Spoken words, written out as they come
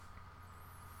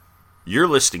You're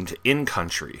listening to In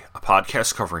Country, a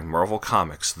podcast covering Marvel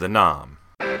Comics, The Nom.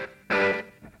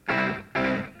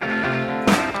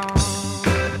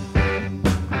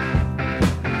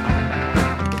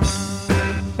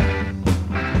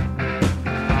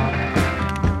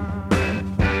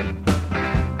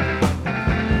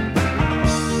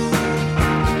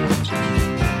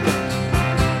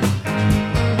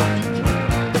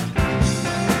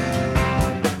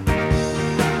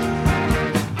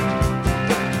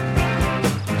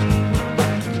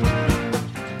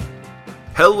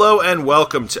 Hello and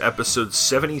welcome to episode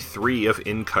 73 of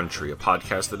In Country, a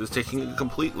podcast that is taking a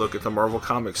complete look at the Marvel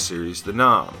Comics series, The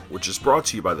Nom, which is brought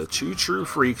to you by the Two True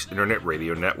Freaks Internet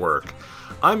Radio Network.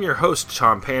 I'm your host,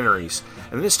 Tom Panarese,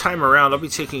 and this time around I'll be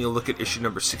taking a look at issue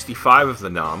number 65 of The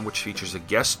Nom, which features a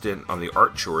guest stint on the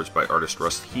art chores by artist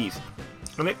Russ Heath,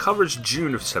 and it covers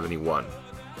June of 71.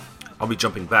 I'll be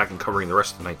jumping back and covering the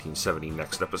rest of 1970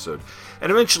 next episode.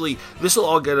 And eventually, this will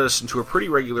all get us into a pretty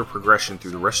regular progression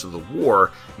through the rest of the war,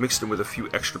 mixed in with a few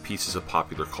extra pieces of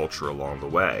popular culture along the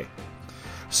way.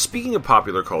 Speaking of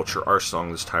popular culture, our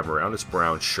song this time around is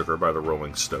Brown Sugar by the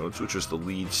Rolling Stones, which was the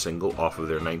lead single off of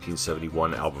their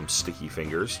 1971 album Sticky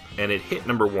Fingers, and it hit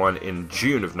number 1 in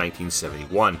June of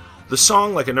 1971. The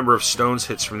song, like a number of Stones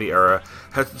hits from the era,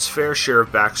 has its fair share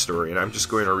of backstory, and I'm just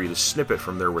going to read a snippet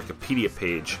from their Wikipedia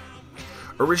page.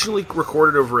 Originally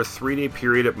recorded over a 3-day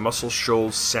period at Muscle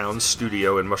Shoals Sound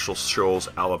Studio in Muscle Shoals,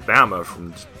 Alabama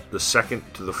from the 2nd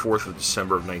to the 4th of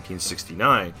December of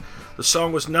 1969, the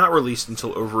song was not released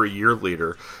until over a year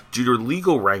later due to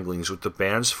legal wranglings with the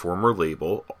band's former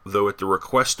label, though at the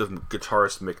request of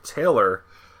guitarist Mick Taylor,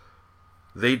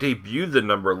 they debuted the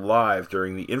number live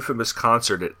during the infamous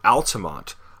concert at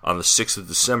Altamont on the 6th of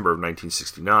December of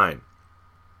 1969.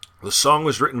 The song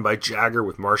was written by Jagger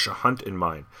with Marsha Hunt in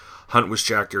mind. Hunt was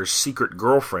Jagger's secret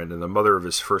girlfriend and the mother of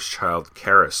his first child,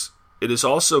 Karis. It is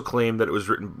also claimed that it was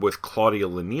written with Claudia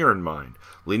Lanier in mind.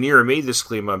 Lanier made this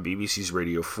claim on BBC's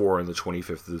Radio 4 on the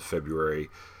 25th of February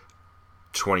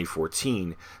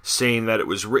 2014, saying that it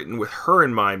was written with her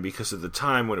in mind because at the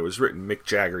time when it was written, Mick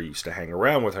Jagger used to hang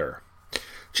around with her.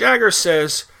 Jagger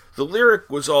says, "The lyric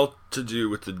was all to do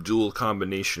with the dual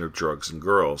combination of drugs and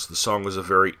girls. The song was a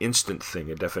very instant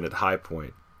thing, a definite high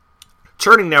point."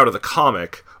 Turning now to the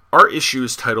comic, our issue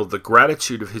is titled The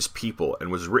Gratitude of His People and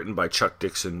was written by Chuck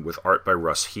Dixon with art by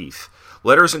Russ Heath.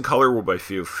 Letters and color were by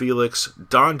Theo Felix.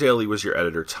 Don Daly was your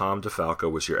editor. Tom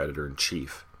DeFalco was your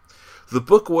editor-in-chief. The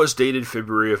book was dated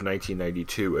February of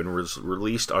 1992 and was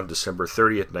released on December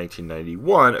 30th,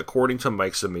 1991, according to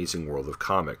Mike's Amazing World of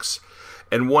Comics.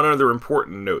 And one other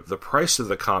important note, the price of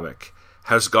the comic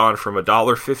has gone from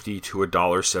 $1.50 to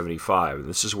 $1.75, and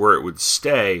this is where it would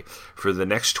stay for the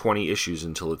next 20 issues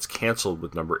until it's canceled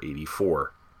with number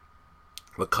 84.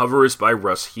 The cover is by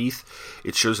Russ Heath.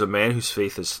 It shows a man whose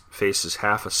face is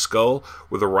half a skull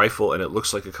with a rifle, and it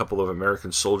looks like a couple of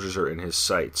American soldiers are in his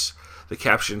sights. The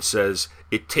caption says,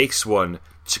 "It takes one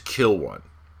to kill one."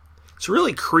 It's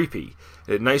really creepy,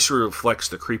 and it nicely reflects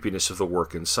the creepiness of the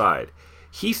work inside.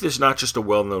 Heath is not just a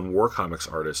well-known war comics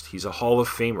artist, he's a Hall of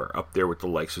Famer, up there with the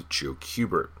likes of Joe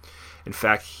Kubert. In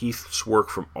fact, Heath's work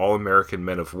from All-American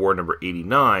Men of War number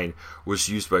 89 was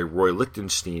used by Roy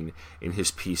Lichtenstein in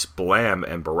his piece Blam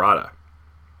and Barada.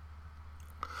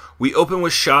 We open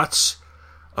with shots,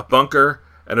 a bunker,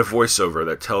 and a voiceover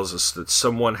that tells us that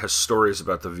someone has stories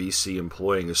about the VC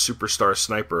employing a superstar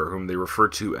sniper whom they refer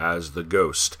to as the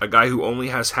Ghost, a guy who only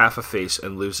has half a face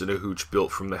and lives in a hooch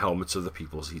built from the helmets of the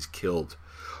people he's killed.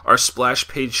 Our splash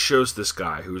page shows this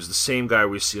guy, who is the same guy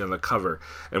we see on the cover,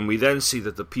 and we then see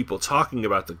that the people talking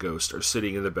about the Ghost are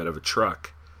sitting in the bed of a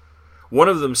truck. One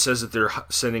of them says that they're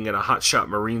sending in a hotshot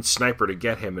Marine sniper to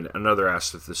get him, and another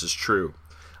asks if this is true.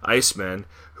 Iceman,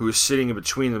 who is sitting in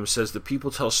between them, says that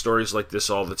people tell stories like this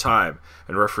all the time,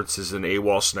 and references an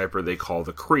AWOL sniper they call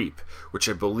the Creep, which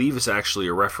I believe is actually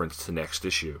a reference to next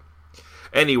issue.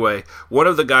 Anyway, one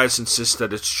of the guys insists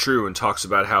that it's true and talks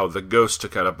about how the Ghost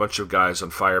took out a bunch of guys on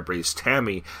Firebase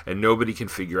Tammy and nobody can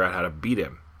figure out how to beat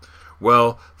him.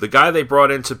 Well, the guy they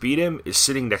brought in to beat him is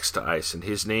sitting next to Ice, and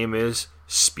his name is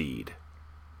Speed.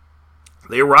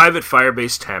 They arrive at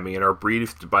Firebase Tammy and are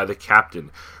briefed by the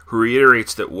captain, who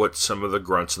reiterates that what some of the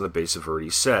grunts on the base have already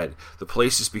said. The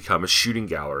place has become a shooting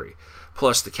gallery.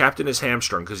 Plus, the captain is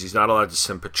hamstrung because he's not allowed to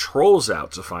send patrols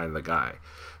out to find the guy.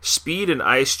 Speed and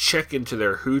Ice check into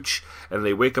their hooch, and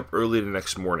they wake up early the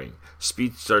next morning.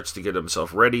 Speed starts to get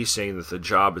himself ready, saying that the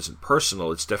job isn't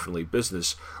personal, it's definitely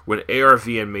business, when ARV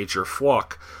and Major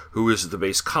Flock, who is the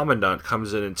base commandant,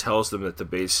 comes in and tells them that the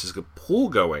base has a pool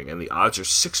going, and the odds are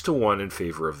 6-1 in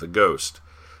favor of the Ghost.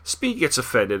 Speed gets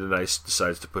offended, and Ice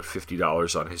decides to put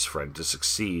 $50 on his friend to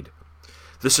succeed.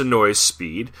 This annoys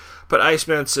Speed, but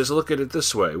Iceman says, look at it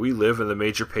this way. We live and the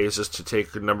Major pays us to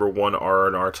take number 1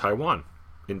 R&R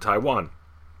in Taiwan.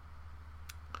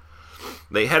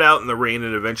 They head out in the rain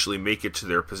and eventually make it to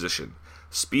their position.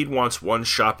 Speed wants one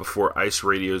shot before Ice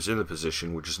radios in the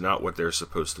position, which is not what they're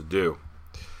supposed to do.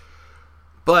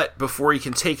 But before he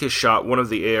can take his shot, one of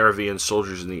the ARVN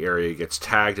soldiers in the area gets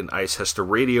tagged and Ice has to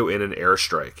radio in an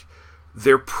airstrike.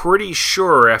 They're pretty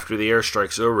sure after the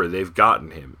airstrike's over they've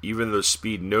gotten him, even though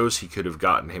Speed knows he could have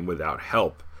gotten him without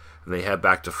help, and they head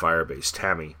back to Firebase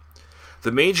Tammy.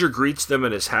 The Major greets them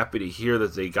and is happy to hear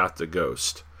that they got the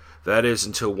Ghost. That is,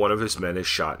 until one of his men is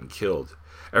shot and killed.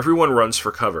 Everyone runs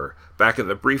for cover. Back in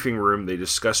the briefing room, they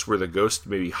discuss where the Ghost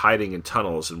may be hiding in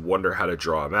tunnels and wonder how to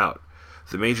draw him out.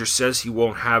 The Major says he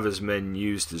won't have his men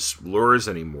used as lures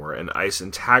anymore, and Ice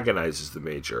antagonizes the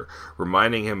Major,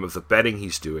 reminding him of the betting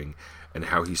he's doing and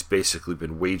how he's basically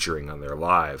been wagering on their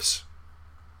lives.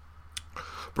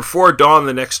 Before dawn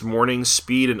the next morning,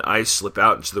 Speed and Ice slip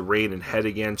out into the rain and head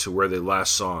again to where they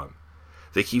last saw him.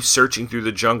 They keep searching through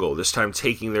the jungle, this time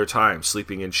taking their time,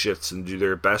 sleeping in shifts, and do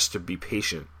their best to be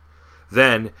patient.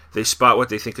 Then, they spot what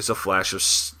they think is a flash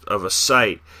of a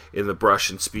sight in the brush,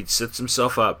 and Speed sits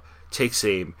himself up, takes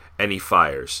aim, and he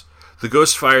fires. The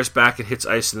Ghost fires back and hits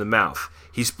Ice in the mouth.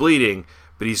 He's bleeding,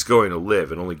 but he's going to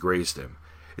live, and only grazed him.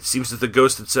 It seems that the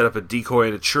Ghost had set up a decoy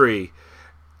in a tree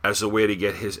as a way to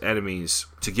get his enemies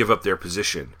to give up their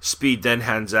position. Speed then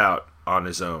hands out on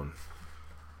his own.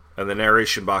 And the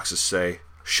narration boxes say,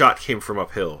 shot came from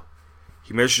uphill.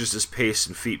 He measures his pace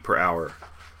in feet per hour.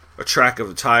 A track of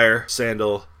a tire,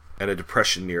 sandal, and a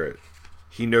depression near it.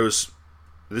 He knows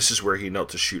this is where he knelt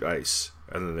to shoot Ice.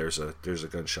 And then there's a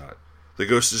gunshot. The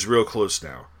Ghost is real close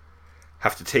now.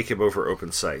 Have to take him over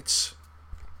open sights.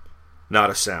 Not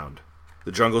a sound.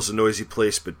 The jungle's a noisy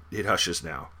place, but it hushes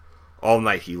now. All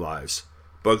night he lies.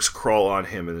 Bugs crawl on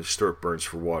him and his throat burns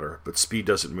for water, but Speed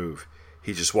doesn't move.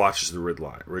 He just watches the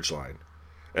ridgeline.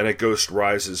 And a Ghost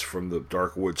rises from the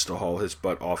dark woods to haul his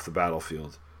butt off the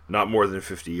battlefield. Not more than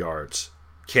 50 yards.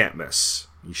 Can't miss.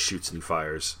 He shoots and he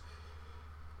fires.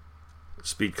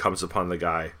 Speed comes upon the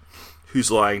guy, who's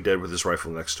lying dead with his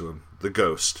rifle next to him. The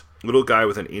Ghost. Little guy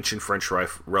with an ancient French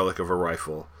relic of a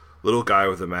rifle. Little guy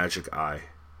with a magic eye.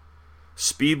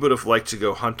 Speed would have liked to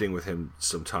go hunting with him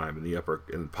sometime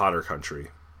in Potter country.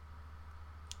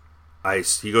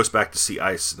 Ice. He goes back to see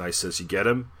Ice, and Ice says, you get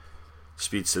him?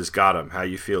 Speed says, got him. How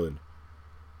you feeling?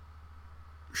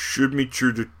 Shoot me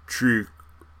through the tree.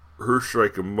 Hurts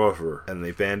like a muffer. And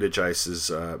they bandage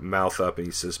Ice's mouth up, and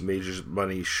he says, Major's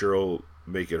money sure'll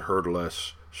make it hurt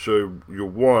less. So you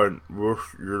won.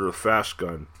 You're the fast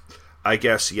gun. I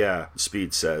guess, yeah,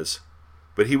 Speed says.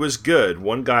 But he was good.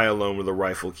 One guy alone with a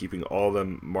rifle keeping all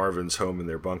them Marvins home in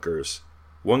their bunkers.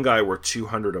 One guy worth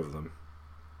 200 of them.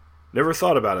 Never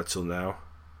thought about it till now.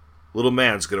 Little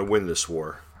man's gonna win this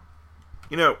war.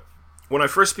 You know, when I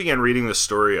first began reading this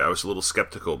story, I was a little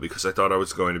skeptical because I thought I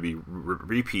was going to be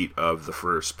repeat of the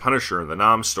first Punisher and the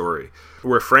Nam story,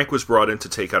 where Frank was brought in to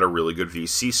take out a really good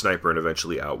VC sniper and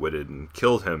eventually outwitted and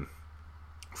killed him,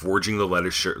 forging the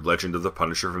legend of the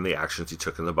Punisher from the actions he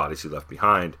took and the bodies he left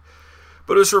behind.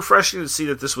 But it was refreshing to see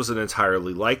that this wasn't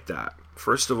entirely like that.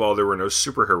 First of all, there were no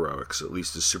superheroics, at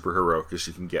least as superheroic as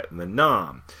you can get in the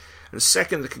Nam. And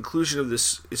second, the conclusion of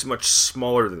this is much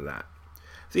smaller than that.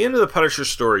 At the end of the Punisher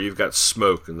story, you've got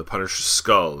smoke and the Punisher's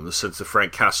skull and the sense that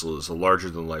Frank Castle is a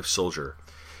larger-than-life soldier.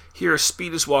 Here,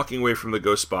 Speed is walking away from the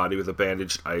Ghost's body with a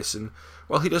bandaged Ice, and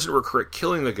while he doesn't regret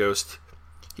killing the Ghost,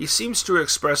 he seems to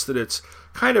express that it's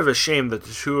kind of a shame that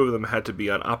the two of them had to be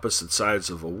on opposite sides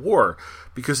of a war,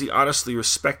 because he honestly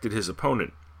respected his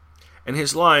opponent. And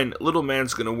his line, little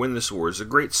man's gonna win this war, is a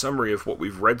great summary of what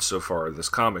we've read so far in this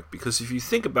comic, because if you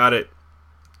think about it,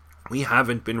 we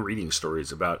haven't been reading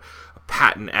stories about a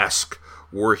Patton-esque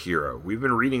war hero. We've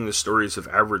been reading the stories of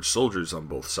average soldiers on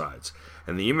both sides,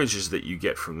 and the images that you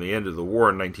get from the end of the war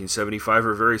in 1975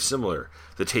 are very similar.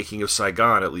 The taking of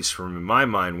Saigon, at least from in my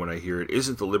mind when I hear it,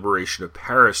 isn't the liberation of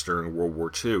Paris during World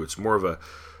War II. It's more of a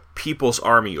people's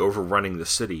army overrunning the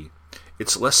city.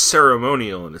 It's less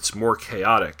ceremonial and it's more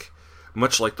chaotic,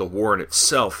 much like the war in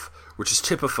itself, which is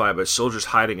typified by soldiers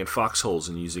hiding in foxholes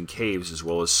and using caves as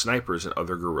well as snipers and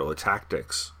other guerrilla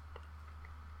tactics.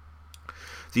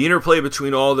 The interplay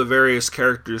between all the various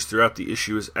characters throughout the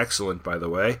issue is excellent, by the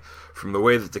way, from the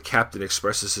way that the captain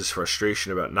expresses his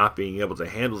frustration about not being able to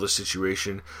handle the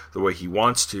situation the way he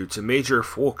wants to Major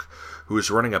Falk, who is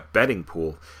running a betting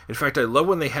pool. In fact, I love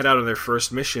when they head out on their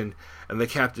first mission, and the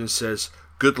captain says,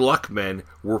 "Good luck, men,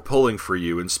 we're pulling for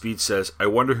you," and Speed says, "I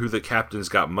wonder who the captain's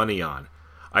got money on."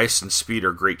 Ice and Speed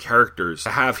are great characters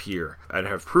to have here, and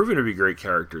have proven to be great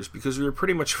characters because we were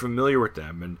pretty much familiar with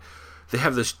them, and they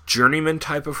have this journeyman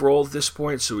type of role at this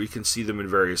point, so we can see them in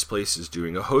various places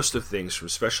doing a host of things from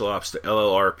special ops to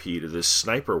LLRP to this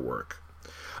sniper work.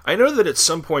 I know that at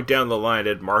some point down the line,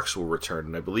 Ed Marks will return,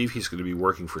 and I believe he's going to be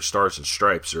working for Stars and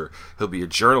Stripes, or he'll be a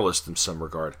journalist in some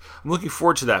regard. I'm looking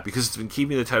forward to that because it's been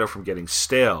keeping the title from getting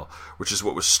stale, which is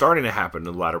what was starting to happen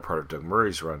in the latter part of Doug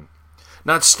Murray's run.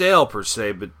 Not stale, per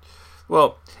se, but,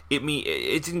 well, it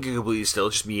didn't get completely stale,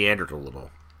 it just meandered a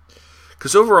little.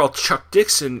 Because overall, Chuck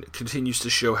Dixon continues to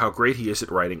show how great he is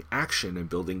at writing action and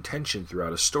building tension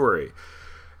throughout a story.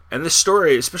 And this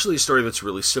story, especially a story that's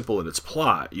really simple in its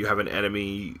plot, you have an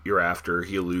enemy you're after,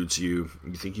 he eludes you,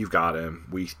 you think you've got him,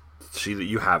 we see that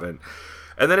you haven't,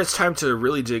 and then it's time to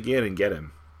really dig in and get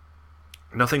him.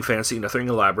 Nothing fancy, nothing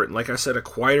elaborate, and like I said, a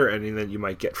quieter ending than you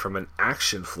might get from an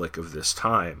action flick of this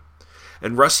time.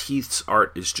 And Russ Heath's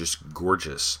art is just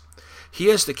gorgeous. He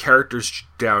has the characters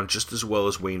down just as well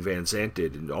as Wayne Van Zandt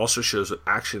did, and also shows what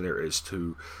action there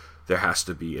has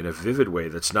to be in a vivid way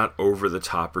that's not over the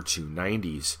top or too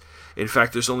 90s. In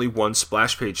fact, there's only one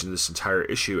splash page in this entire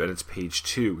issue, and it's page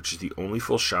 2, which is the only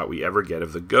full shot we ever get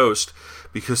of the Ghost,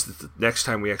 because the next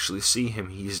time we actually see him,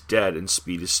 he's dead and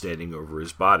Speed is standing over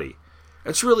his body.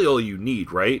 That's really all you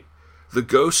need, right? The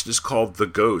Ghost is called the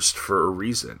Ghost for a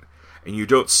reason, and you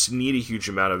don't need a huge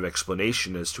amount of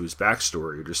explanation as to his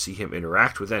backstory or to see him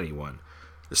interact with anyone,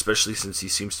 especially since he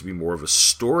seems to be more of a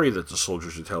story that the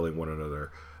soldiers are telling one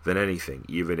another than anything,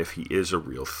 even if he is a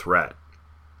real threat.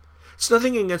 It's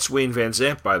nothing against Wayne Van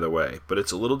Zandt, by the way, but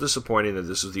it's a little disappointing that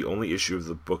this is the only issue of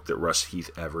the book that Russ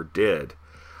Heath ever did.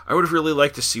 I would have really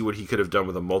liked to see what he could have done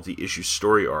with a multi-issue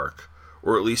story arc,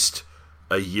 or at least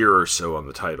a year or so on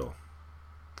the title.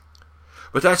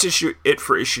 But that's it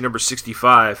for issue number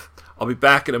 65. I'll be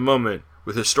back in a moment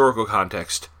with historical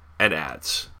context and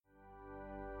ads.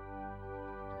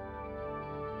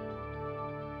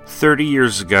 30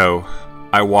 years ago,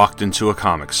 I walked into a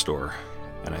comic store,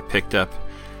 and I picked up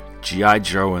G.I.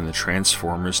 Joe and the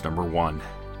Transformers #1.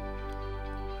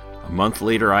 A month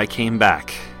later, I came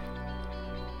back.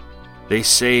 They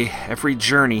say every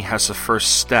journey has a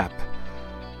first step.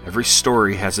 Every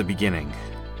story has a beginning.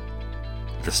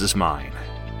 This is mine.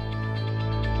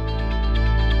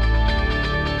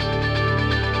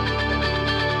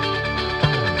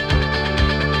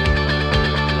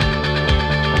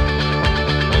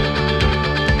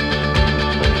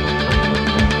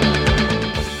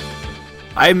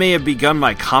 I may have begun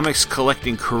my comics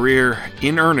collecting career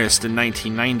in earnest in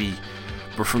 1990,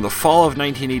 but from the fall of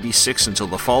 1986 until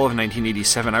the fall of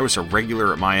 1987, I was a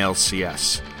regular at my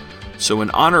LCS. So in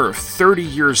honor of 30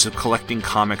 years of collecting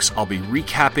comics, I'll be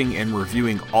recapping and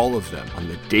reviewing all of them on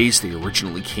the days they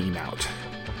originally came out.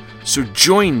 So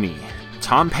join me,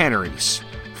 Tom Panarese,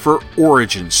 for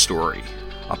Origin Story,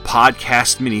 a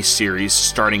podcast miniseries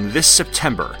starting this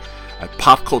September at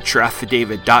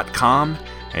popcultureaffidavit.com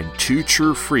and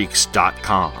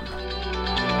twotruefreaks.com.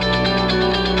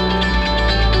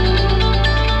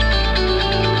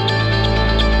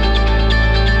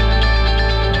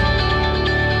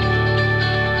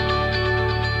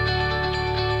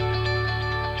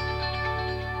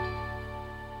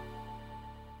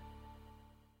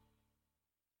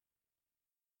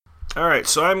 Alright,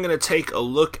 so I'm going to take a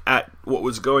look at what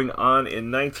was going on in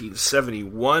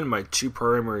 1971. My two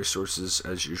primary sources,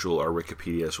 as usual, are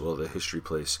Wikipedia as well as the History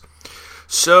Place.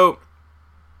 So,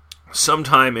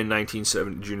 sometime in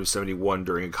June of 71,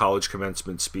 during a college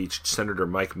commencement speech, Senator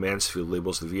Mike Mansfield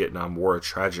labels the Vietnam War a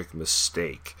tragic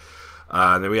mistake.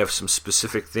 And then we have some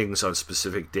specific things on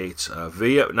specific dates.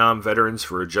 Vietnam veterans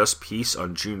for a just peace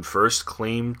on June 1st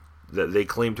claim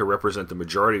to represent the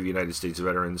majority of United States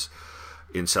veterans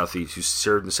in Southeast who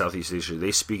served in Southeast Asia.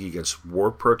 They speak against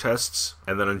war protests.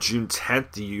 And then on June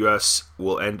 10th, the U.S.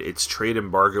 will end its trade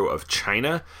embargo of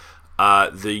China.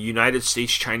 The United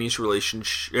States-Chinese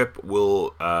relationship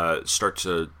will start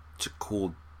to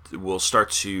cool. Will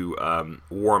start to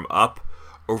warm up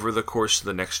over the course of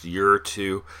the next year or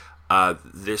two.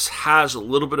 This has a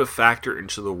little bit of factor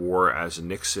into the war, as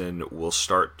Nixon will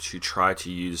start to try to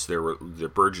use their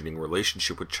burgeoning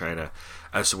relationship with China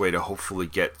as a way to hopefully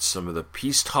get some of the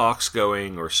peace talks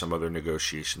going or some other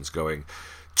negotiations going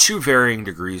to varying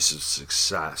degrees of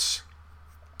success.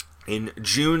 In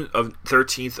June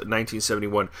 13th,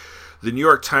 1971, the New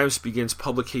York Times begins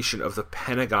publication of the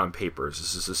Pentagon Papers.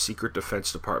 This is a secret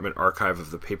Defense Department archive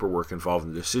of the paperwork involved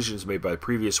in decisions made by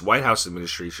previous White House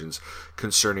administrations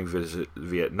concerning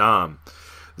Vietnam.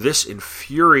 This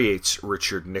infuriates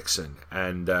Richard Nixon,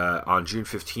 and on June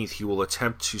 15th, he will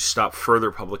attempt to stop further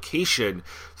publication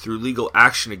through legal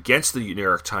action against the New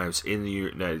York Times in the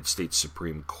United States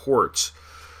Supreme Court.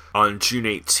 On June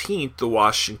 18th, the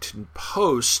Washington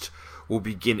Post will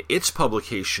begin its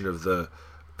publication of the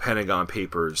Pentagon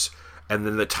Papers, and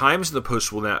then the Times and the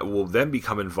Post will then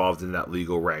become involved in that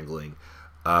legal wrangling,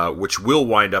 which will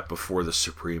wind up before the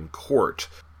Supreme Court.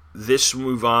 This will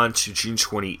move on to June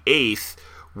 28th,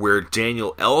 where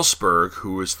Daniel Ellsberg,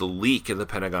 who was the leak in the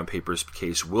Pentagon Papers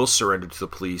case, will surrender to the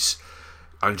police.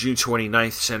 On June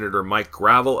 29th, Senator Mike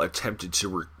Gravel attempted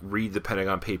to read the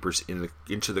Pentagon Papers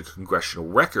into the congressional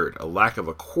record. A lack of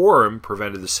a quorum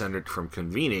prevented the Senate from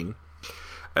convening.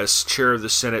 As chair of the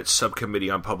Senate Subcommittee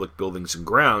on Public Buildings and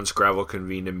Grounds, Gravel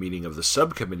convened a meeting of the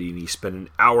subcommittee, and he spent an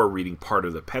hour reading part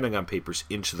of the Pentagon Papers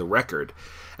into the record.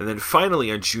 And then finally,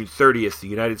 on June 30th, the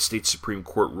United States Supreme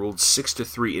Court ruled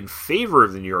 6-3 in favor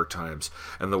of the New York Times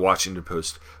and the Washington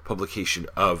Post publication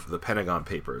of the Pentagon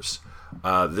Papers.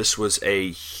 This was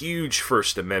a huge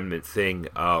First Amendment thing,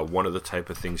 one of the type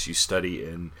of things you study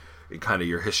in kind of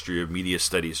your history of media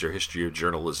studies or history of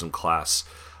journalism class.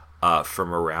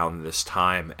 From around this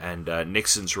time, and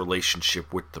Nixon's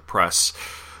relationship with the press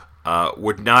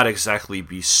would not exactly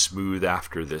be smooth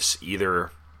after this either,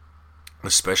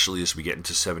 especially as we get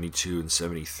into 72 and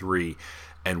 73,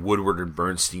 and Woodward and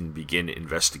Bernstein begin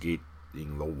investigating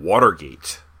the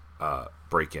Watergate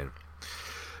break-in.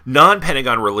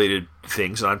 Non-Pentagon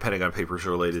Papers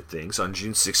related things. On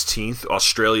June 16th,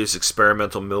 Australia's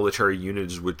experimental military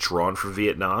unit is withdrawn from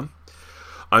Vietnam.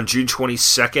 On June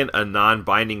 22nd, a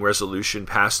non-binding resolution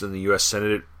passed in the U.S.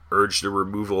 Senate urged the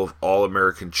removal of all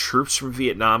American troops from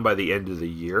Vietnam by the end of the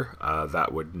year.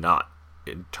 That would not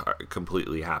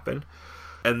completely happen.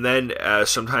 And then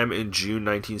sometime in June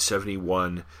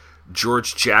 1971,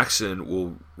 George Jackson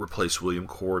will replace William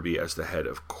Corby as the head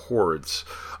of Chords.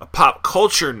 A pop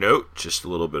culture note, just a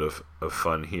little bit of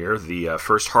fun here. The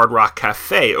first Hard Rock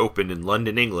Cafe opened in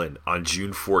London, England on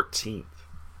June 14th.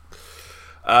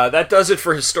 That does it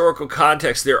for historical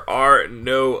context. There's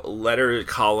no letter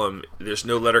column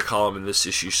in this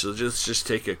issue, so let's just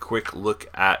take a quick look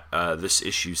at this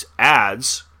issue's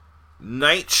ads.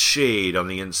 Nightshade on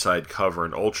the inside cover,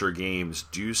 and Ultra Games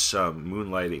do some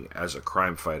moonlighting as a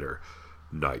crime fighter.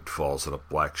 Night falls in a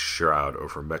black shroud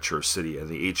over Metro City, and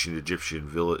the ancient Egyptian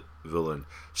villain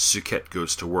Suket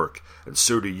goes to work. And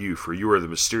so do you, for you are the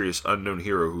mysterious unknown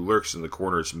hero who lurks in the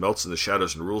corners, melts in the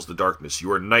shadows, and rules the darkness.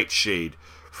 You are Nightshade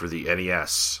for the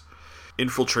NES.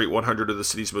 Infiltrate 100 of the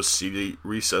city's most seedy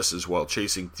recesses while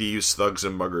chasing thieves, thugs,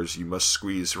 and muggers you must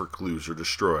squeeze for clues or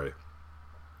destroy.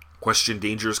 Question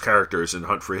dangerous characters and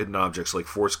hunt for hidden objects like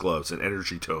force gloves and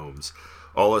energy tomes,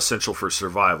 all essential for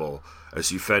survival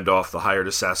as you fend off the hired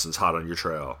assassins hot on your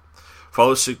trail.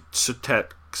 Follow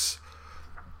Sutek's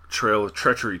trail of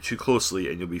treachery too closely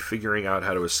and you'll be figuring out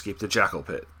how to escape the jackal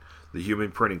pit, the human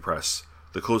printing press,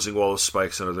 the closing wall of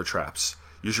spikes and other traps.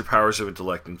 Use your powers of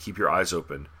intellect and keep your eyes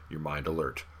open, your mind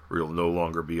alert, or you'll no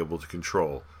longer be able to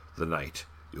control the night.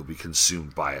 You'll be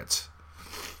consumed by it.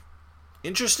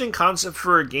 Interesting concept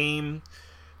for a game.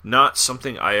 Not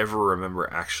something I ever remember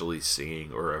actually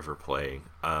seeing or ever playing.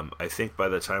 I think by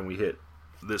the time we hit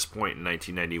this point in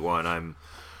 1991,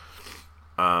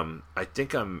 I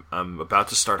think I'm about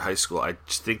to start high school. I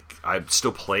think I'm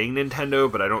still playing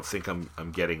Nintendo, but I don't think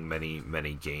I'm getting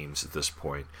many games at this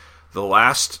point. The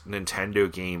last Nintendo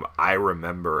game I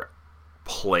remember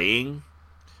playing,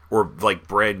 or like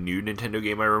brand new Nintendo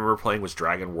game I remember playing, was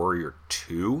Dragon Warrior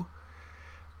 2.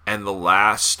 And the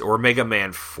last, or Mega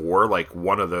Man 4, like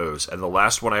one of those. And the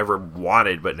last one I ever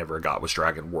wanted but never got was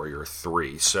Dragon Warrior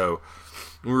 3. So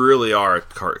we really are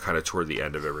kind of toward the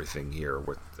end of everything here,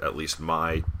 with at least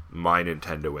my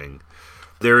Nintendoing.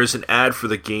 There is an ad for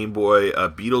the Game Boy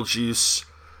Beetlejuice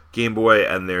Game Boy,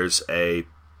 and there's a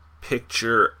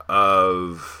picture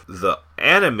of the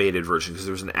animated version, because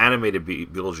there was an animated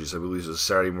Beetlejuice, I believe it was a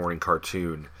Saturday morning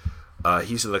cartoon.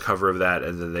 He's in the cover of that,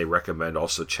 and then they recommend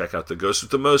also check out The Ghost with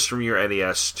the Most from your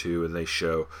NES too, and they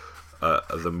show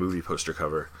the movie poster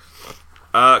cover.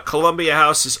 Columbia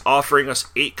House is offering us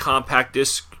 8 compact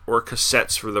discs or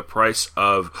cassettes for the price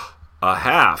of a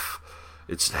half.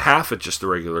 It's half at just the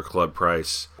regular club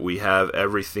price. We have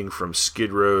everything from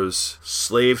Skid Row's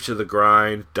Slave to the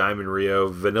Grind, Diamond Rio,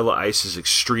 Vanilla Ice's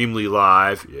Extremely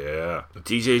Live, yeah,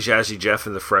 DJ Jazzy Jeff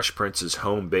and the Fresh Prince's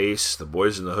Home Base, the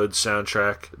Boys in the Hood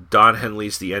soundtrack, Don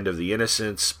Henley's The End of the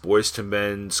Innocents, Boyz II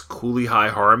Men's Cooley High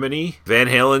Harmony, Van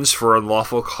Halen's For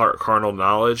Unlawful Carnal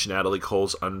Knowledge, Natalie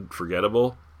Cole's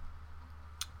Unforgettable,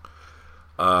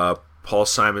 Paul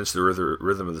Simon's The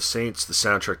Rhythm of the Saints, the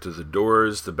soundtrack to The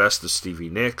Doors, The Best of Stevie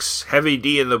Nicks, Heavy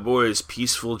D and the Boys'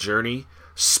 Peaceful Journey,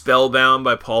 Spellbound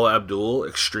by Paula Abdul,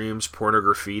 Extreme's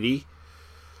Pornograffiti,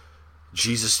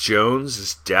 Jesus Jones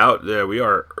is Doubt. Yeah, we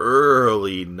are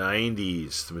early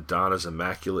 90s. The Madonna's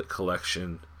Immaculate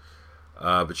Collection.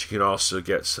 But you can also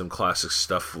get some classic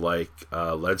stuff like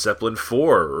Led Zeppelin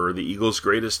 4 or the Eagles'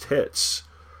 Greatest Hits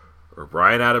or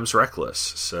Bryan Adams' Reckless.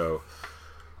 So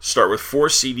start with 4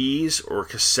 CDs or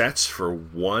cassettes for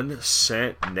 1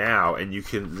 cent now. And you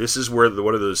can, this is where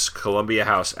one of those Columbia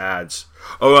House ads.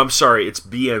 Oh, I'm sorry. It's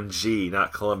BMG,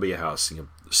 not Columbia House.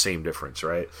 Same difference,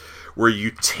 right? Where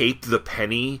you tape the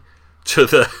penny to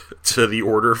the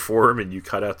order form and you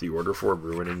cut out the order form,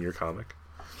 ruining your comic.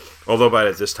 Although by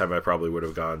this time I probably would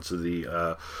have gone to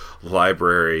the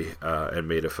library and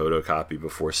made a photocopy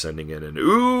before sending in an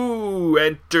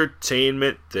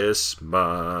entertainment this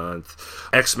month.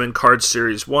 X-Men Card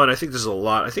Series 1. I think there's a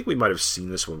lot. I think we might have seen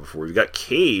this one before. We've got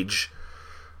Cage,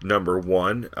 number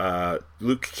 1.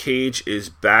 Luke Cage is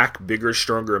back, bigger,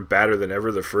 stronger, and badder than ever.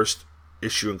 The first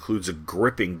issue includes a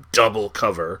gripping double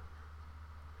cover,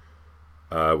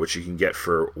 which you can get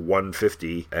for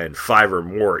 $1.50 and 5 or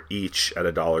more each at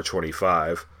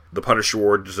 $1.25. The Punisher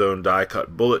Warzone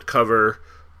die-cut bullet cover,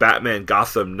 Batman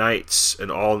Gotham Knights, an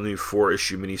all-new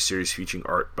 4-issue miniseries featuring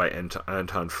art by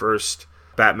Anton Furst,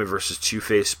 Batman vs.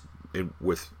 Two-Face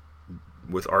with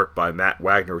art by Matt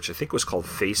Wagner, which I think was called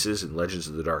Faces and Legends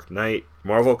of the Dark Knight.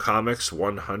 Marvel Comics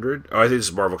 100. Oh, I think this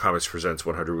is Marvel Comics Presents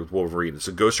 100 with Wolverine. It's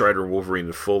a Ghost Rider and Wolverine,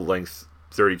 a full-length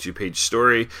 32-page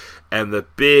story. And the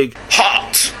big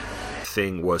hot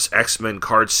thing was X-Men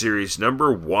Card Series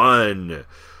number 1.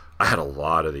 I had a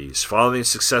lot of these. Following the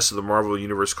success of the Marvel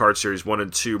Universe Card Series 1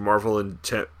 and 2, Marvel and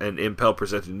Impel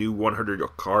present a new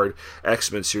 100-card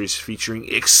X-Men series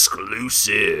featuring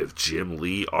exclusive Jim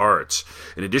Lee art.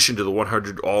 In addition to the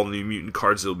 100 all-new mutant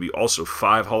cards, there will be also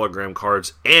 5 hologram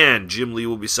cards, and Jim Lee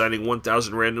will be signing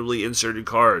 1,000 randomly inserted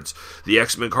cards. The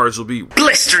X-Men cards will be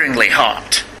blisteringly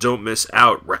hot. Don't miss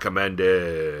out.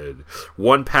 Recommended.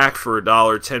 1 pack for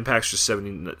 $1, 10 packs for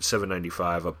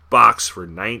 $7.95, a box for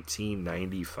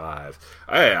 $19.95.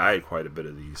 I had quite a bit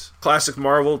of these. Classic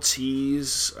Marvel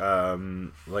tees.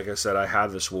 Like I said, I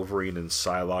have this Wolverine and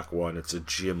Psylocke one. It's a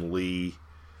Jim Lee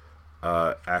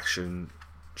action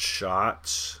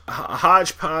shot. A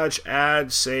hodgepodge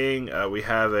ad saying we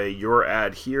have a Your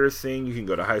Ad Here thing. You can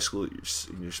go to high school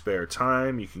in your spare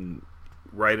time. You can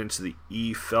write into the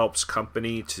E. Phelps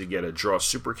Company to get a Draw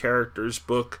Super Characters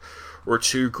book or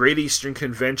 2. Great Eastern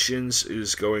Conventions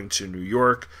is going to New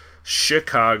York,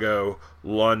 Chicago,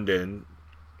 London,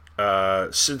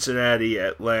 Cincinnati,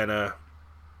 Atlanta,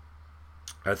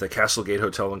 at the Castlegate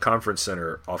Hotel and Conference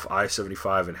Center off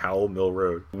I-75 and Howell Mill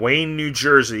Road. Wayne, New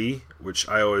Jersey, which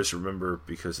I always remember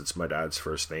because it's my dad's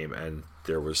first name, and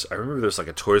I remember there was like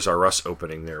a Toys R Us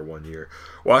opening there one year.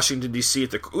 Washington, D.C. at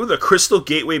the Crystal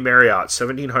Gateway Marriott,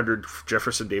 1700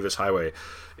 Jefferson Davis Highway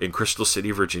in Crystal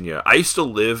City, Virginia. I used to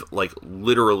live like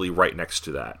literally right next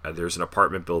to that. There's an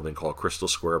apartment building called Crystal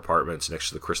Square Apartments next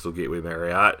to the Crystal Gateway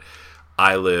Marriott.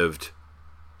 I lived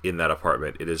in that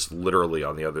apartment. It is literally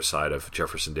on the other side of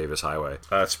Jefferson Davis Highway.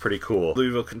 That's pretty cool.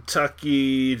 Louisville,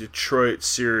 Kentucky, Detroit,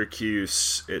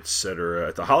 Syracuse, etc.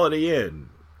 At the Holiday Inn,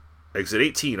 exit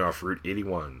 18 off Route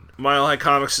 81. Mile High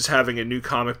Comics is having a new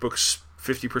comic books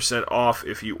 50% off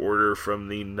if you order from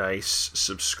the Nice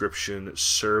subscription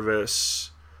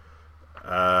service. We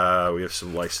have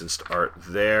some licensed art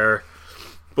there.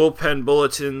 Bullpen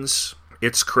Bulletins.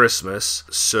 It's Christmas,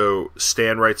 so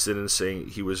Stan writes in and saying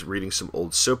he was reading some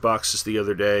old soapboxes the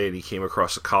other day, and he came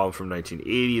across a column from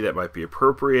 1980 that might be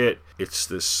appropriate. It's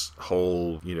this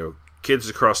whole, kids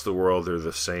across the world are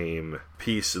the same.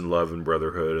 Peace and love and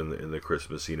brotherhood in the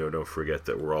Christmas. Don't forget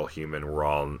that we're all human, we're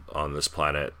all on this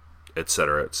planet,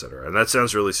 etc., etc. And that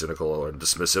sounds really cynical and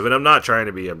dismissive, and I'm not trying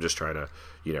to be. I'm just trying to,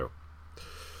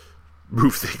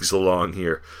 move things along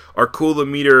here. Our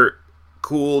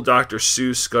Cool Dr.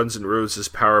 Seuss, Guns N' Roses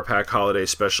Power Pack Holiday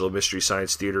Special, Mystery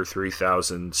Science Theater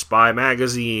 3000, Spy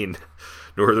Magazine,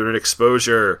 Northern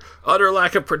Exposure, Utter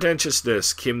Lack of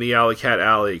Pretentiousness, Kim the Alley Cat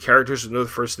Alley, Characters with No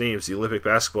First Names, The Olympic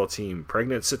Basketball Team,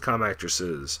 Pregnant Sitcom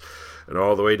Actresses, and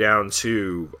all the way down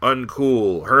to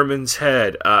Uncool, Herman's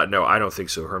Head. No, I don't think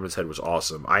so. Herman's Head was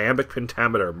awesome. Iambic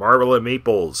Pentameter, Marble and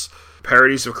Maples,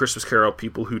 Parodies of Christmas Carol,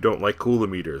 People Who Don't Like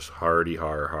Coolometers, Hardy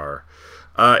Har Har.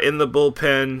 In the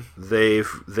bullpen,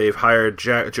 they've hired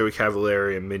Joey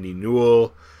Cavallari and Mindy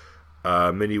Newell.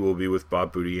 Mindy will be with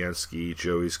Bob Budiansky.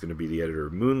 Joey's going to be the editor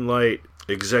of Moonlight.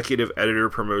 Executive editor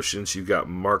promotions, you've got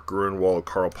Mark Gruenwald,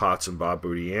 Carl Potts, and Bob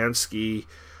Budiansky.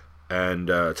 And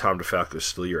Tom DeFalco is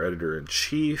still your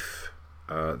editor-in-chief.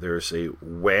 There's a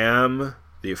WHAM,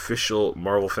 the official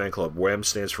Marvel fan club. WHAM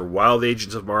stands for Wild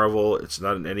Agents of Marvel. It's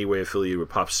not in any way affiliated with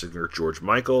pop singer George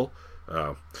Michael.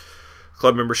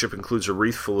 Club membership includes a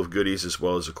wreath full of goodies as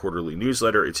well as a quarterly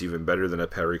newsletter. It's even better than a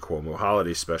Perry Cuomo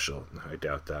holiday special. I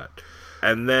doubt that.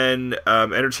 And then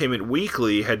Entertainment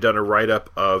Weekly had done a write-up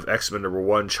of X-Men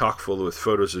 #1, chock full with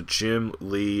photos of Jim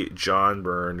Lee, John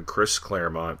Byrne, Chris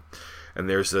Claremont. And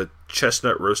there's a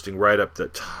chestnut roasting write-up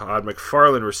that Todd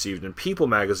McFarlane received in People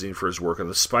magazine for his work on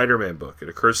the Spider-Man book. It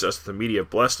occurs to us that the media have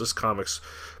blessed us comics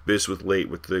biz with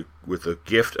the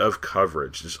gift of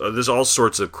coverage. There's all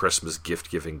sorts of Christmas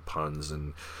gift-giving puns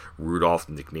and Rudolph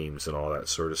nicknames and all that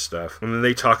sort of stuff. And then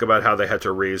they talk about how they had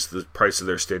to raise the price of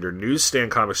their standard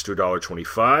newsstand comics to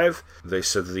 $1.25. They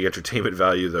said that the entertainment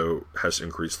value, though, has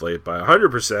increased late by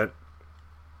 100%.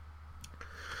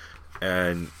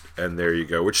 And there you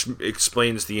go, which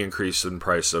explains the increase in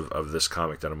price of this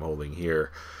comic that I'm holding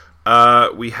here.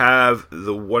 We have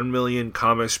the 1 Million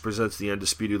Comics presents the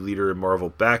undisputed leader in Marvel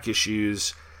back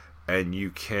issues, and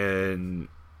you can,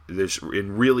 there's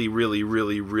in really, really,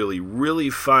 really, really,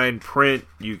 really fine print,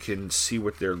 you can see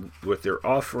what they're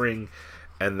offering,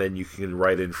 and then you can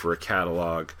write in for a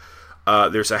catalog.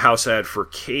 There's a house ad for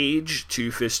Cage,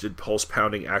 two-fisted,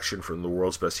 pulse-pounding action from the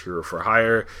world's best hero for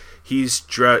hire.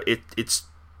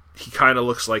 He kind of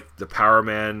looks like the Power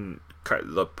Man.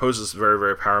 The pose is very,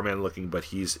 very Power Man looking, but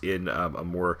he's in a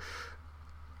more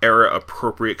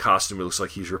era-appropriate costume. It looks like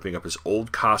he's ripping up his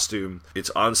old costume. It's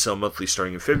on sale monthly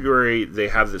starting in February. They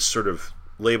have this sort of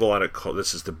label on it called,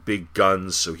 this is the big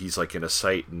guns, so he's like in a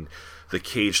sight, and the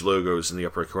Cage logo is in the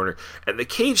upper corner. And the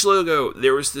Cage logo,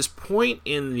 there was this point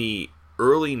in the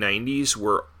early 90s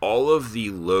where all of the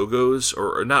logos,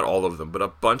 or not all of them, but a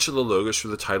bunch of the logos for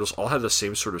the titles all had the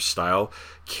same sort of style.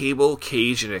 Cable,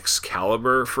 Cage, and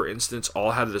Excalibur, for instance, all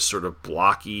had this sort of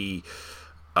blocky,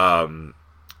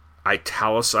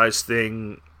 italicized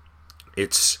thing.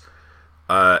 It's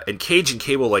and Cage and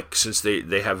Cable, like, since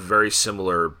they have very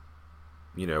similar,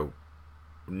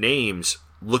 names,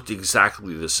 looked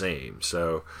exactly the same.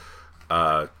 So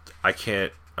I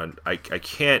can't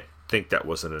think that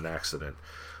wasn't an accident.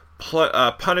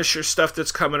 Punisher stuff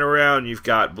that's coming around. You've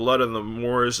got Blood on the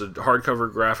Moors, a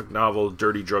hardcover graphic novel,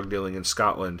 dirty drug dealing in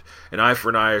Scotland. An Eye for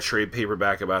an Eye, a trade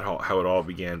paperback about how it all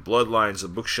began. Bloodlines, a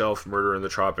bookshelf, Murder in the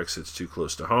Tropics, It's Too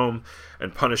Close to Home.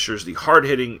 And Punisher's the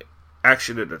hard-hitting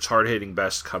action at its hard-hitting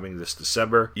best, coming this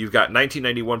December. You've got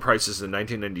 1991 prices in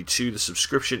 1992. The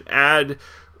subscription ad,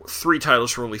 3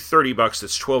 titles for only $30.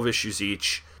 That's 12 issues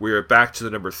each. We are back to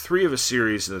the number 3 of a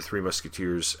series in the Three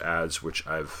Musketeers ads, which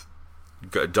I've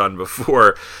done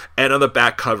before. And on the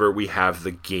back cover, we have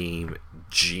the game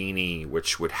Genie,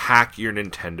 which would hack your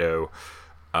Nintendo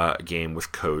game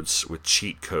with codes, with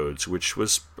cheat codes, which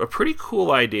was a pretty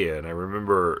cool idea. And I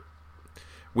remember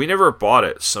we never bought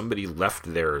it. Somebody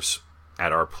left theirs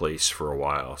at our place for a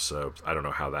while, so I don't know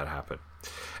how that happened.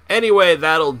 Anyway,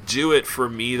 that'll do it for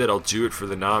me. That'll do it for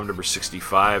the Nom number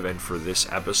 65 and for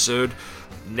this episode.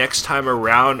 Next time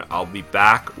around, I'll be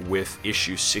back with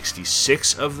issue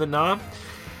 66 of the Nom.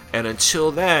 And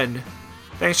until then,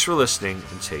 thanks for listening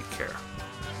and take care.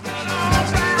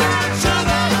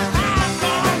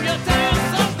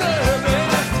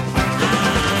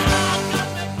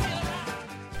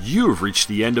 You have reached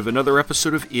the end of another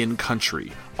episode of In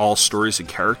Country. All stories and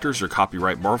characters are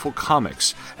copyright Marvel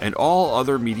Comics, and all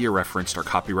other media referenced are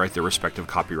copyright their respective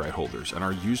copyright holders and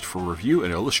are used for review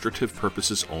and illustrative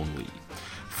purposes only.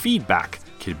 Feedback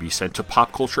can be sent to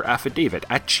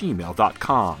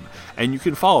popcultureaffidavit@gmail.com, and you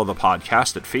can follow the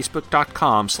podcast at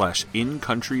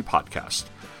facebook.com/incountrypodcast.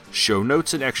 Show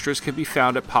notes and extras can be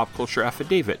found at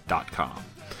popcultureaffidavit.com.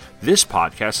 This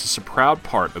podcast is a proud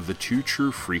part of the Two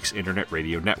True Freaks Internet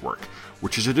Radio Network,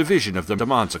 which is a division of the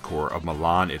Manzicor of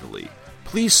Milan, Italy.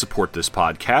 Please support this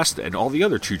podcast and all the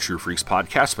other Two True Freaks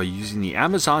podcasts by using the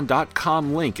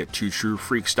Amazon.com link at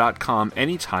twotruefreaks.com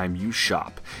anytime you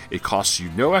shop. It costs you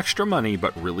no extra money,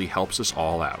 but really helps us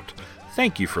all out.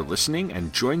 Thank you for listening,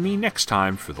 and join me next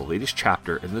time for the latest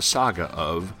chapter in the saga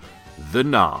of The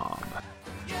Nom.